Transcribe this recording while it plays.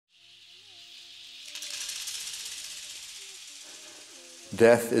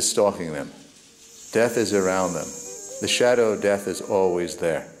death is stalking them. Death is around them. The shadow of death is always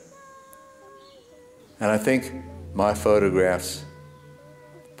there. And I think my photographs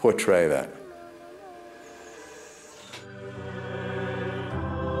portray that.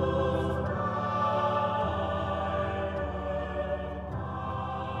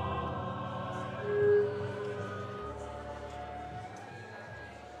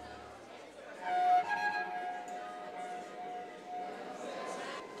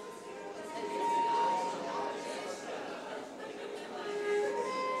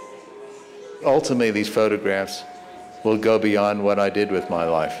 Ultimately, these photographs will go beyond what I did with my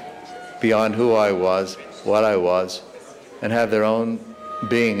life, beyond who I was, what I was, and have their own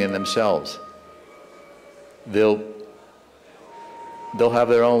being in themselves. They'll have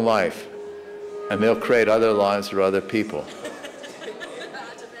their own life, and they'll create other lives for other people.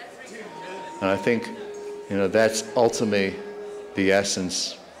 And I think, that's ultimately the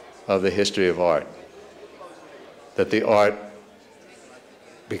essence of the history of art, that the art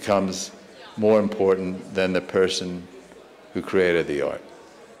becomes more important than the person who created the art.